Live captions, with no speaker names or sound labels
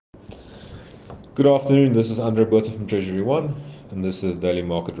Good afternoon, this is Andre Botha from Treasury One, and this is the Daily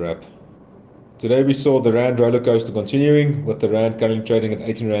Market Wrap. Today we saw the Rand roller coaster continuing, with the Rand currently trading at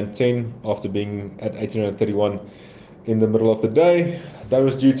 18 Rand 10 after being at 18 Rand 31 in the middle of the day. That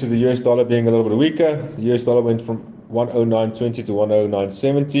was due to the US dollar being a little bit weaker. The US dollar went from 109.20 to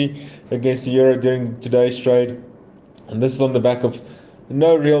 109.70 against the euro during today's trade. And this is on the back of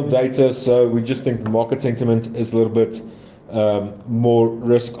no real data, so we just think the market sentiment is a little bit more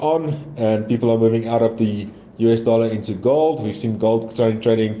risk on, and people are moving out of the US dollar into gold. We've seen gold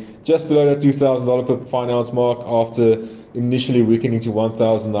trading just below that $2,000 per fine ounce mark after initially weakening to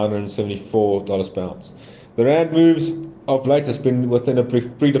 $1,974 per ounce. The Rand moves of late has been within a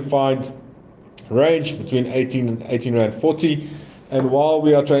predefined range between 18 and 18 Rand 40. And while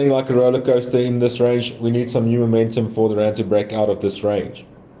we are trading like a roller coaster in this range, we need some new momentum for the Rand to break out of this range.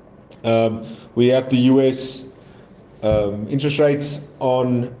 We have the US interest rates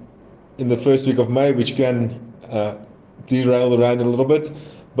on in the first week of May, which can derail the Rand a little bit.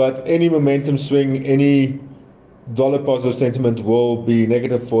 But any momentum swing, any dollar positive sentiment will be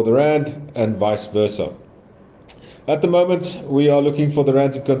negative for the Rand and vice versa. At the moment, we are looking for the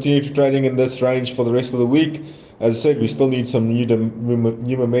Rand to continue trading in this range for the rest of the week. As I said, we still need some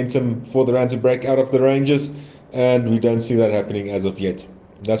new momentum for the Rand to break out of the ranges, and we don't see that happening as of yet.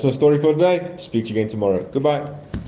 That's my story for today. Speak to you again tomorrow. Goodbye.